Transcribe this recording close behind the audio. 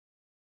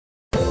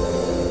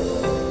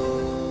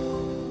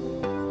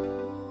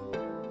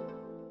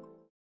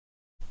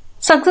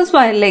Success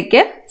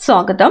ഫയലിലേക്ക്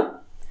സ്വാഗതം.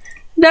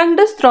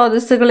 രണ്ട്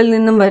സ്രോതസ്സുകളിൽ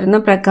നിന്നും വരുന്ന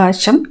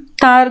പ്രകാശം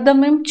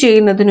താരതമ്യം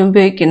ചെയ്യുന്നതിന്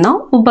ഉപയോഗിക്കുന്ന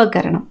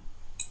ഉപകരണം.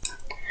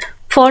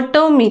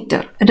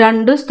 ഫോട്ടോമീറ്റർ.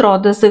 രണ്ട്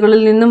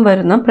സ്രോതസ്സുകളിൽ നിന്നും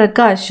വരുന്ന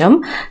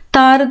പ്രകാശം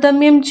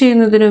താരതമ്യം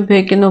ചെയ്യുന്നതിന്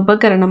ഉപയോഗിക്കുന്ന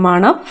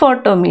ഉപകരണമാണ്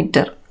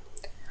ഫോട്ടോമീറ്റർ.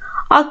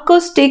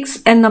 അക്കോസ്റ്റിക്സ്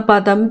എന്ന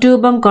പദം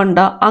രൂപം കൊണ്ട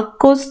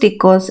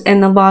അക്കോസ്റ്റിക്കോസ്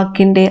എന്ന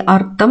വാക്കിന്റെ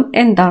അർത്ഥം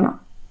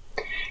എന്താണ്?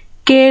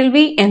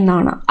 കേൾവി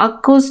എന്നാണ്.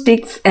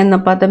 അക്കോസ്റ്റിക്സ് എന്ന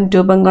പദം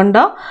രൂപം കൊണ്ട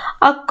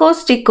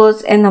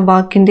അക്കോസ്റ്റിക്കോസ് എന്ന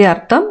വാക്കിന്റെ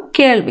അർത്ഥം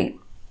കേൾവി.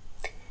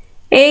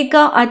 ഏക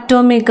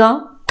അറ്റോമിക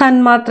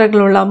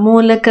തന്മാത്രകളുള്ള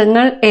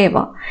മൂലകങ്ങൾ ഏവ?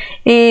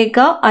 ഏക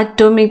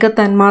അറ്റോമിക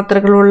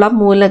തന്മാത്രകളുള്ള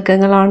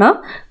മൂലകങ്ങളാണ്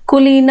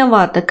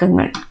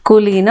കുലീനവാതകങ്ങൾ.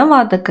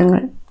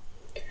 കുലീനവാതകങ്ങൾ.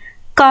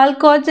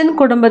 കാൽക്കോജൻ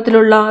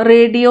കുടുംബത്തിലുള്ള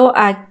റേഡിയോ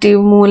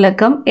ആക്റ്റീവ്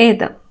മൂലകം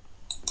ഏത്?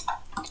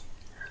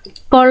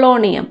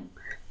 പൊളോണിയം.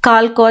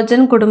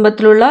 കാൽക്കോജൻ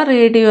കുടുംബത്തിലുള്ള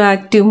റേഡിയോ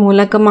ആക്റ്റീവ്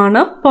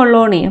മൂലകമാണ്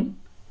പൊളോണിയം.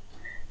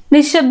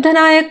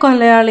 നിശബ്ദനായ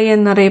കൊലയാളി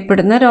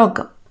എന്നറിയപ്പെടുന്ന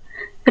രോഗം?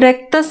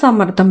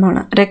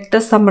 രക്തസമ്മർദ്ദമാണ്.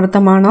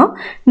 രക്തസമ്മർദ്ദമാണ്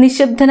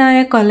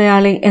നിശബ്ദനായ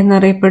കൊലയാളി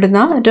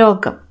എന്നറിയപ്പെടുന്ന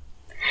രോഗം.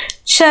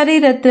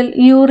 ശരീരത്തിൽ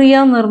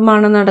യൂറിയ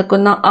നിർമ്മാണം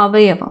നടക്കുന്ന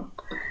അവയവം?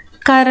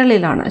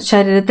 കരളിലാണ്.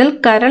 ശരീരത്തിൽ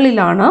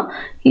കരളിലാണ്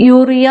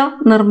യൂറിയ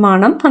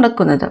നിർമ്മാണം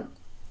നടക്കുന്നത്.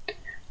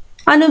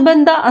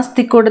 അനുബന്ധ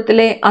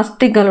അസ്ഥികൂടത്തിലെ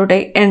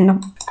അസ്ഥികളുടെ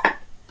എണ്ണം?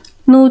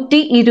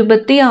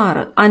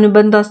 126.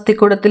 അനുബന്ധ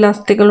അസ്ഥികൂടത്തിലെ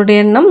അസ്ഥികളുടെ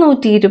എണ്ണം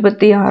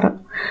 126.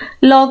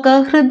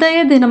 ലോക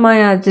ഹൃദയ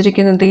ദിനമായി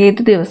ആചരിക്കുന്നത്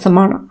ഏത്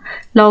ദിവസമാണ്?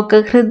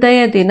 ലോക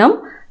ഹൃദയ ദിനം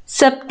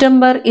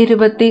സെപ്റ്റംബർ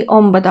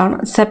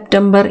 29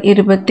 സെപ്റ്റംബർ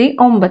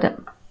 29.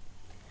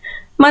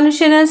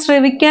 മനുഷ്യന്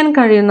ശ്രവിക്കാൻ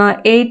കഴിയുന്ന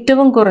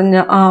ഏറ്റവും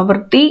കുറഞ്ഞ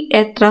ആവൃത്തി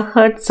എത്ര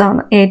ഹെർട്സ്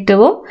ആണ്?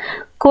 ഏറ്റവും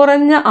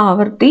കുറഞ്ഞ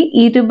ആവൃത്തി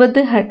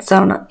 20 ഹെർട്സ്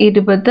ആണ്.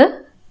 20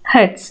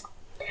 ഹെർട്സ്.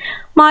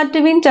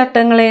 മാറ്റുവിൻ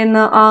ചട്ടങ്ങളെ എന്ന്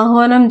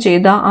ആഹ്വാനം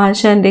ചെയ്ത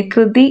ആശാന്റെ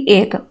കൃതി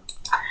ഏത്?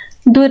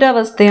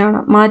 ദുരവസ്ഥയാണ്.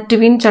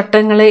 മാറ്റുവിൻ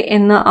ചട്ടങ്ങളെ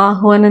എന്ന്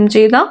ആഹ്വാനം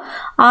ചെയ്ത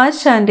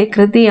ആശാന്റെ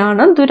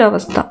കൃതിയാണ്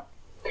ദുരവസ്ഥ.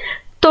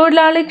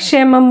 തൊഴിലാളി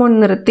ക്ഷേമം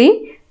മുൻനിർത്തി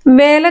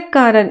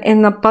വേലക്കാരൻ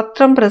എന്ന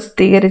പത്രം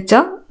പ്രസിദ്ധീകരിച്ച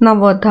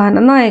നവോത്ഥാന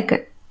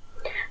നായകൻ?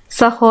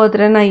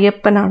 സഹോദരൻ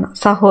അയ്യപ്പനാണ്.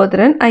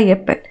 സഹോദരൻ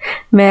അയ്യപ്പൻ.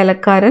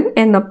 വേലക്കാരൻ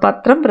എന്ന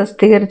പത്രം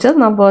പ്രസിദ്ധീകരിച്ച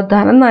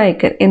നവോത്ഥാന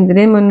നായകൻ.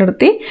 എന്തിനെ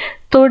മുൻനിർത്തി?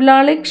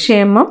 തൊഴിലാളി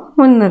ക്ഷേമം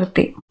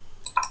മുൻനിർത്തി.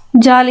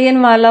 ജാലിയൻ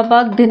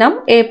വാലാബാഗ് ദിനം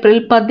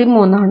ഏപ്രിൽ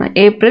 13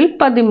 ഏപ്രിൽ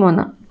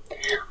 13.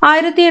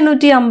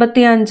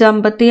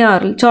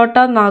 1855-56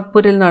 ഛോട്ടാ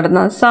നാഗ്പൂരിൽ നടന്ന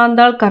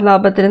സാന്താൾ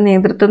കലാപത്തിന്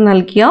നേതൃത്വം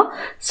നൽകിയ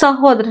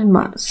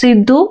സഹോദരന്മാർ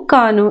സിദ്ധു,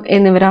 കാനു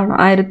എന്നിവരാണ്.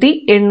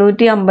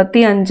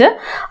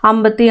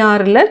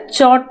 1855-56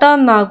 ഛോട്ടാ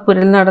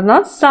നാഗ്പൂരിൽ നടന്ന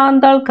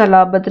സാന്താൾ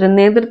കലാപത്തിന്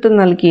നേതൃത്വം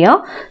നൽകിയ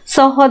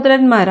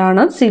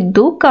സഹോദരന്മാരാണ്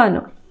സിദ്ധു,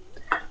 കാനു.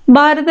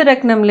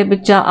 ഭാരതരത്നം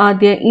ലഭിച്ച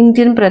ആദ്യ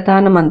ഇന്ത്യൻ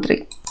പ്രധാനമന്ത്രി?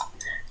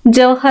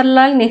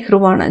 ജവഹർലാൽ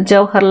നെഹ്റുവാണ്.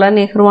 ജവഹർലാൽ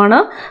നെഹ്റുവാണ്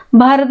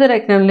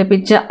ഭാരതരത്നം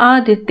ലഭിച്ച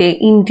ആദ്യത്തെ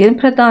ഇന്ത്യൻ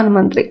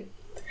പ്രധാനമന്ത്രി.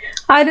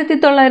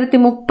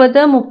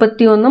 1930,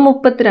 31,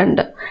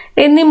 32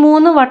 എന്നീ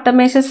 3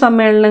 വട്ടമേശ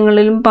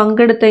സമ്മേളനങ്ങളിലും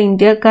പങ്കെടുത്ത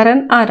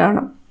ഇന്ത്യക്കാരൻ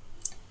ആരാണ്?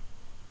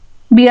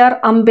 BR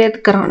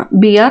അംബേദ്കർ ആണ്.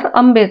 BR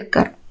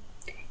അംബേദ്കർ.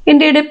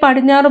 ഇന്ത്യയുടെ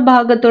പടിഞ്ഞാറ്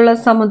ഭാഗത്തുള്ള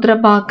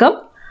സമുദ്രഭാഗം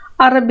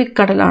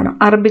അറബിക്കടലാണ്.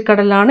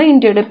 അറബിക്കടലാണ്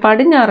ഇന്ത്യയുടെ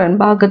പടിഞ്ഞാറൻ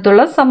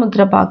ഭാഗത്തുള്ള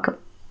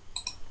സമുദ്രഭാഗം.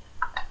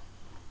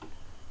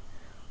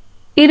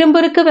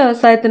 ഇരുമ്പുരുക്ക്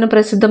വ്യവസായത്തിന്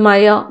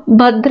പ്രസിദ്ധമായ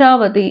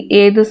ഭദ്രാവതി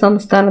ഏത്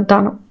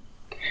സംസ്ഥാനത്താണ്?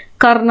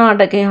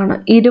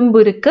 കർണാടകയാണ്.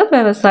 ഇരുമ്പുരുക്ക്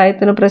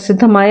വ്യവസായത്തിന്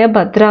പ്രസിദ്ധമായ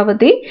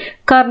ഭദ്രാവതി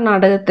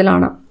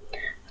കർണാടകത്തിലാണ്.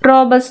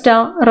 റോബസ്റ്റ,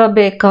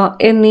 റബേക്ക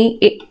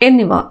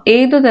എന്നിവ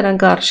ഏതുതരം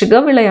കാർഷിക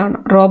വിളയാണ്?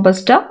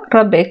 റോബസ്റ്റ,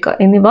 റബേക്ക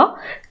എന്നിവ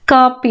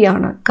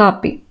കാപ്പിയാണ്.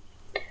 കാപ്പി.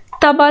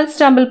 തപാൽ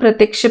സ്റ്റാമ്പിൽ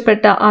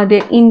പ്രത്യക്ഷപ്പെട്ട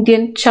ആദ്യ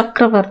ഇന്ത്യൻ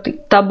ചക്രവർത്തി?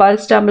 തപാൽ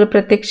സ്റ്റാമ്പിൽ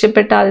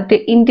പ്രത്യക്ഷപ്പെട്ട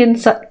ആദ്യത്തെ Indian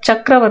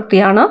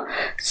ചക്രവർത്തിയാണ്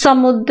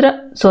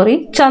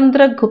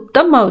Chandragupta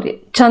Mauryan.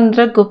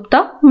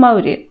 Chandragupta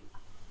Mauryan.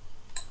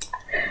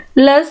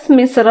 Les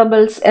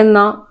Miserables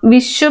എന്ന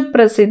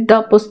വിശ്വപ്രസിദ്ധ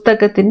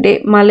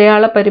പുസ്തകത്തിന്റെ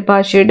മലയാള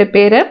പരിഭാഷയുടെ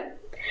പേര്?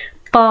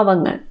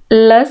 പാവങ്ങൾ.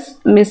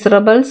 ലെസ്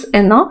മിസറബിൾസ്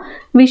എന്ന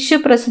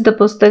വിശ്വപ്രസിദ്ധ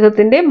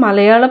പുസ്തകത്തിന്റെ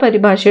മലയാള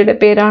പരിഭാഷയുടെ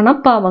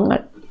പേരാണ് പാവങ്ങൾ.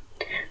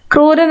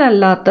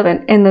 ക്രൂരനല്ലാത്തവൻ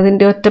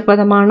എന്നതിന്റെ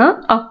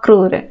ഒറ്റപ്പദമാണ്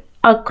അക്രൂരൻ.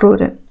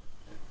 അക്രൂരൻ.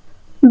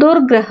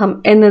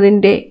 ദുർഗ്രഹം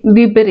എന്നതിന്റെ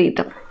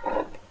വിപരീതം?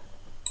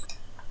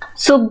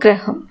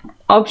 സുഗ്രഹം.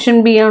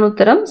 ഓപ്ഷൻ ബി ആണ്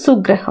ഉത്തരം.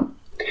 സുഗ്രഹം.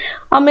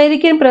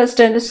 അമേരിക്കൻ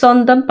പ്രസിഡന്റ്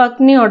സ്വന്തം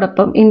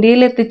പത്നിയോടൊപ്പം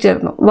ഇന്ത്യയിൽ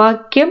എത്തിച്ചേർന്നു.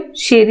 വാക്യം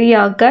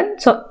ശരിയാകാൻ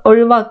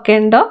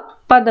ഒഴിവാക്കേണ്ട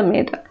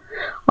പദമേത്?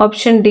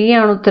 ഓപ്ഷൻ ഡി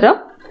ആണ് ഉത്തരം.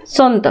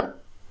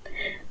 സ്വന്തം.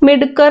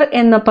 മിടുക്കർ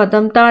എന്ന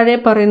പദം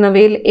താഴെ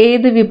പറയുന്നവയിൽ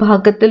ഏത്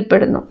വിഭാഗത്തിൽ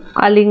പെടുന്നു?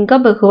 അലിംഗ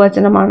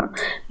ബഹുവചനമാണ്.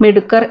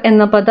 മിടുക്കർ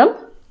എന്ന പദം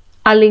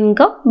അലിംഗ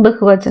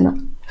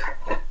ബഹുവചനം.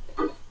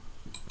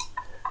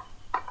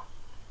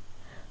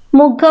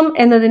 മുഖം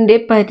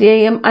എന്നതിന്റെ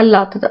പര്യായം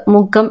അല്ലാത്തത്?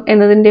 മുഖം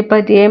എന്നതിന്റെ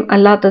പര്യായം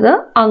അല്ലാത്തത്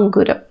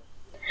അങ്കുരം.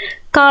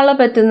 കാള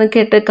പറ്റുന്ന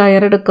കേട്ട്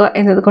കയറെടുക്കുക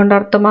എന്നതുകൊണ്ട്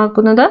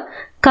അർത്ഥമാക്കുന്നത്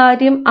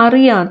കാര്യം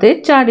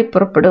അറിയാതെ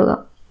ചാടിപ്പുറപ്പെടുക.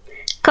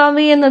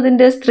 കവി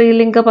എന്നതിൻ്റെ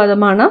സ്ത്രീലിംഗ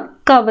പദമാണ്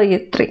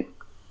കവയിത്രി.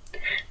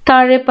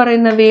 താഴെ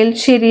പറയുന്നവയിൽ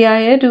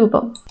ശരിയായ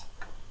രൂപം.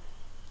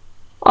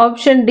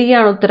 ഓപ്ഷൻ ഡി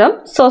ആണ് ഉത്തരം,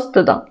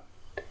 സ്വസ്ഥത.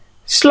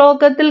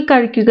 ശ്ലോകത്തിൽ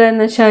കഴിക്കുക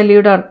എന്ന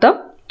ശൈലിയുടെ അർത്ഥം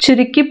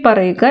ചുരുക്കി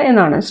പറയുക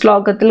എന്നാണ്.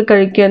 ശ്ലോകത്തിൽ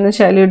കഴിക്കുക എന്ന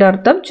ശൈലിയുടെ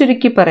അർത്ഥം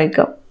ചുരുക്കി പറയുക.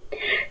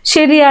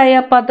 ശരിയായ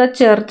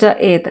പദചേർച്ച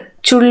ഏത്?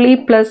 ചുള്ളി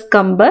പ്ലസ്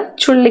കമ്പ്,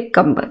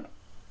 ചുള്ളിക്കമ്പ്.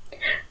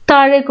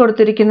 താഴെ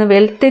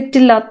കൊടുത്തിരിക്കുന്നവയിൽ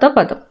തെറ്റില്ലാത്ത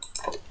പദം.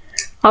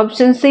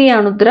 ഓപ്ഷൻ സി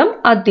ആണ് ഉത്തരം,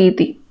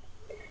 അതീതി.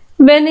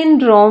 When in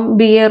Rome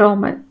B A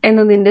Roman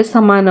എന്നതിൻ്റെ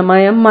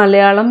സമാനമായ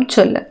മലയാളം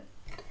ചൊല്ല്.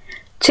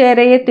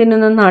 ചേരയെ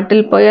തിന്നുന്ന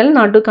നാട്ടിൽ പോയാൽ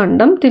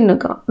നടുകണ്ടം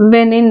തിന്നുക.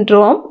 When in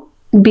Rome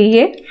B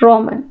A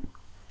Roman.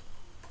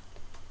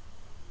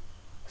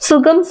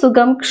 സുഖം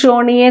സുഖം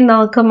ക്ഷോണിയെ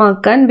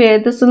നാഗമാക്കാൻ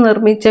വേദസ്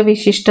നിർമ്മിച്ച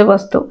വിശിഷ്ട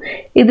വസ്തു.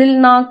 ഇതിൽ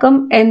നാഗം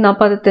എന്ന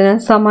പദത്തിന്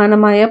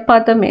സമാനമായ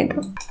പദമേത്?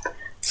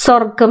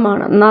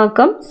 സ്വർഗമാണ്.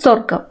 നാഗം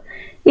സ്വർഗം.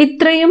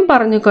 ഇത്രയും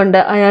പറഞ്ഞുകൊണ്ട്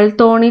അയാൾ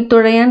തോണി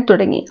തുഴയാൻ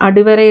തുടങ്ങി.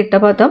 അടിവരയിട്ട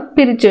പദം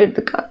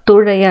പിരിച്ചെഴുതുക.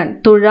 തുഴയാൻ,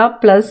 തുഴ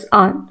പ്ലസ്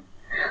ആൻ.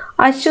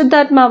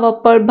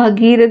 അശുദ്ധാത്മാവപ്പോൾ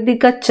ഭഗീരഥി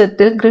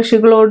കച്ചത്തിൽ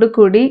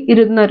കൃഷികളോടുകൂടി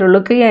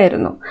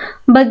ഇരുന്നരുളുകയായിരുന്നു.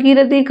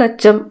 ഭഗീരഥി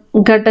കച്ചം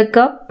ഘടക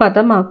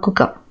പദമാക്കുക.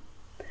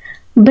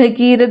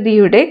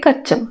 ഭഗീരഥിയുടെ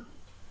കച്ചം.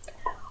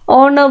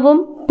 ഓണവും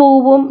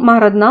പൂവും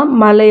മറന്ന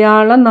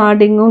മലയാള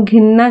നാടിങ്ങു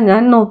ഖിന്ന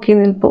ഞാൻ നോക്കി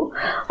നിൽപ്പു.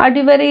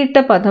 അടിവരയിട്ട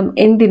പദം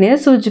എന്തിനെ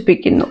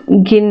സൂചിപ്പിക്കുന്നു?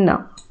 ഖിന്ന.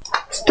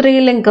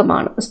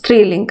 സ്ത്രീലിംഗമാണ്.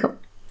 സ്ത്രീലിംഗം.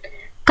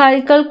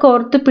 കൈകൾ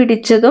കോർത്തു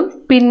പിടിച്ചതും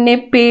പിന്നെ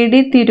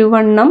പേടി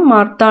തിരുവണ്ണം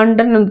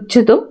മാർത്താണ്ഡൻ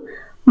ഉദിച്ചതും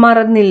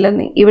മറന്നില്ല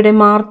നീ. ഇവിടെ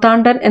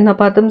മാർത്താണ്ഡൻ എന്ന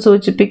പദം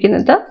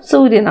സൂചിപ്പിക്കുന്നത്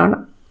സൂര്യനാണ്.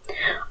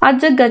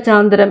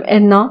 അജഗജാന്തരം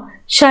എന്ന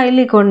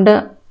ശൈലി കൊണ്ട്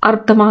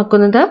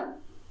അർത്ഥമാക്കുന്നത്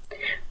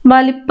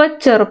വലിപ്പ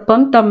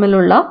ചെറുപ്പം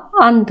തമ്മിലുള്ള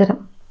അന്തരം.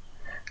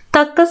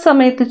 തക്ക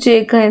സമയത്ത്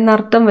ചെയ്യുക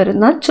എന്നർത്ഥം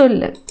വരുന്ന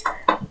ചൊല്ല്.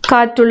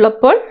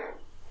 കാറ്റുള്ളപ്പോൾ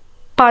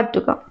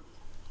പാറ്റുക.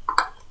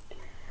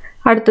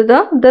 അടുത്തത്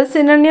the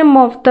synonym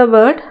of the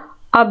word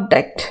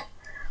abduct.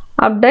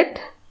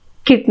 Abduct,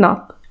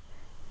 kidnap.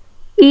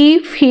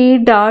 If he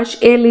dash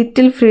a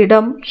little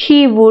freedom, he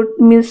would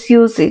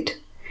misuse it.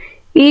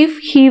 If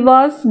he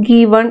was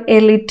given a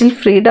little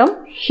freedom,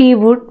 he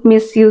would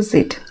misuse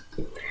it.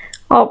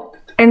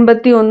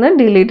 81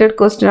 deleted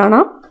question ആണ്.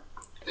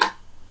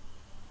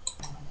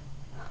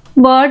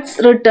 Words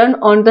written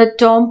on the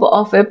tomb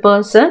of a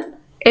person.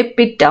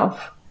 Epitaph.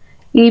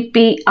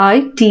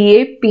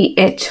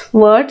 EPITAPH.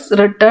 Words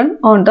written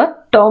on the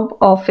tomb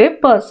of a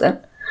person.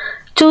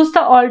 Choose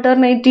the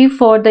alternative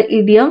for the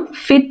idiom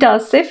fit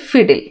as a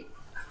fiddle.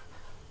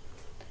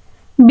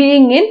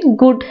 Being in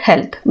good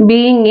health.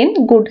 Being in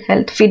good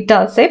health. Fit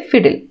as a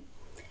fiddle.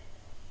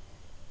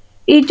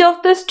 Each of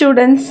the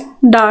students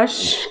dash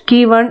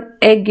given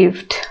a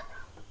gift.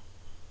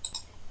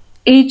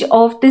 Each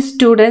of the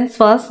students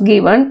was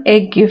given a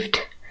gift.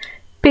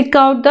 Pick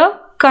out the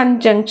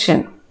conjunction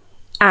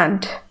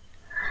and.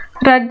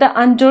 Write the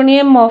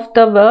antonym of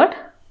the word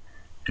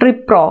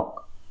reproach.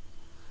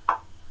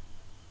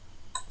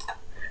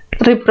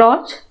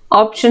 Reproach.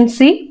 Option C,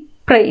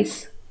 praise.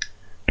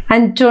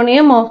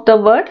 Antonym of the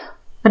word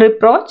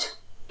reproach,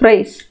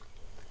 praise.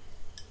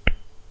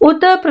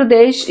 Uttar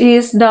Pradesh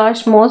is the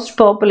most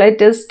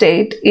populated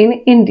state in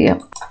India.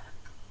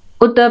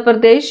 Uttar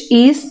Pradesh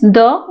is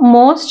the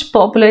most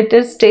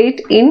populated state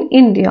in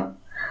India.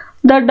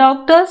 The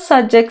doctor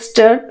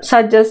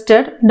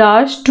suggested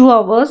dash 2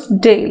 hours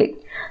daily.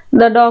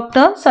 The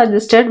doctor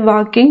suggested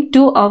walking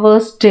 2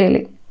 hours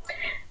daily.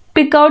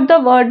 Pick out the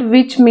word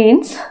which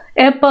means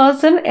a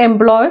person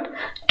employed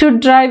to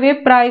drive a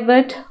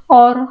private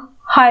or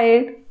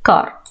hired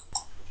car.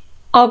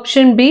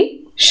 Option B,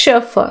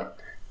 chauffeur.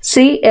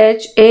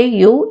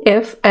 CHAUFFEUR.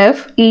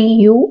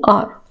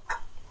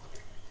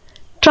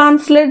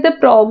 Translate the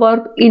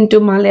proverb into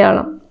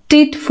Malayalam.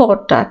 Tit for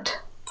tat.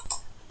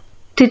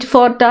 Tit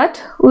for tat,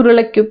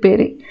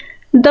 urulakkuperi.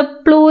 The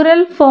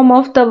plural form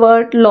of the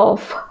word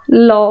loaf.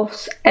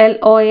 Loaves.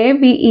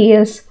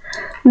 LOAVES.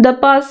 The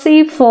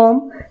passive form.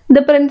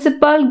 The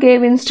principal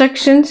gave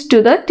instructions to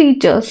the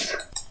teachers.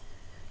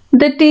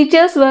 The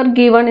teachers were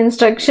given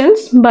instructions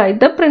by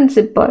the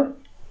principal.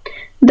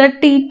 The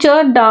teacher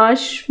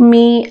dashed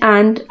me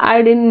and I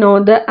didn't know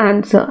the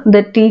answer.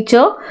 The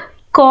teacher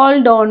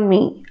called on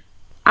me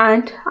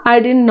and I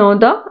didn't know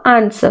the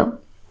answer.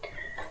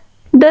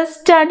 The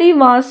study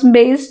was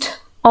based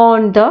on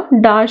the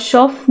dash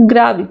of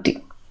gravity.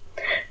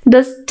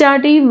 The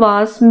study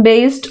was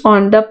based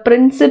on the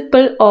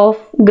principle of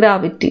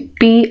gravity.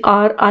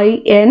 PRINCIPLE.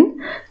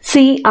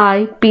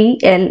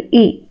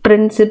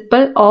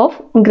 Principle of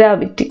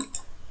gravity.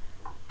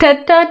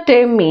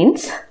 Tete-a-tete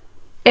means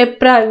a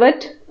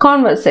private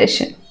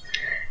conversation.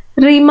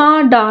 Rima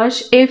dash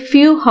a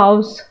few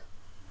house.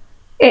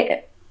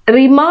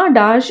 Rima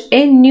dash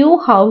a new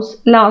house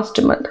last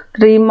month.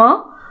 Rima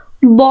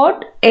bought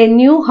a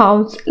new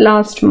house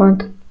last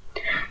month.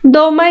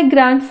 Though my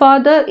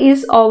grandfather is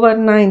over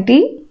 90,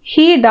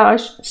 he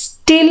dash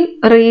still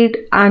read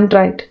and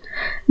write.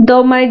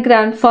 Though my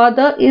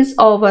grandfather is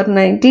over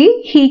 90,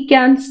 he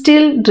can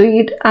still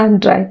read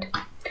and write.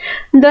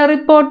 The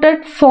reported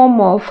form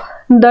of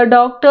the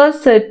doctor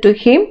said to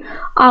him,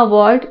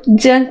 avoid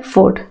junk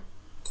food.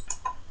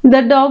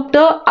 The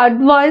doctor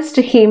advised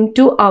him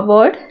to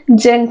avoid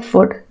junk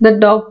food. The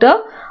doctor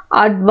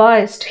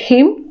advised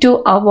him to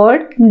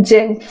avoid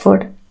junk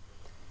food.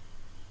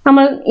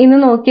 നമ്മൾ ഇന്ന്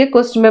നോക്കിയ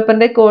question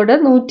പേപ്പറിന്റെ code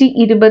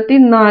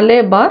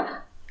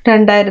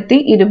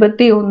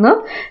 124/2021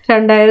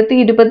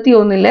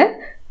 2021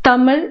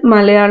 Tamil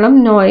Malayalam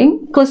knowing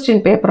question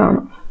പേപ്പറാണ്.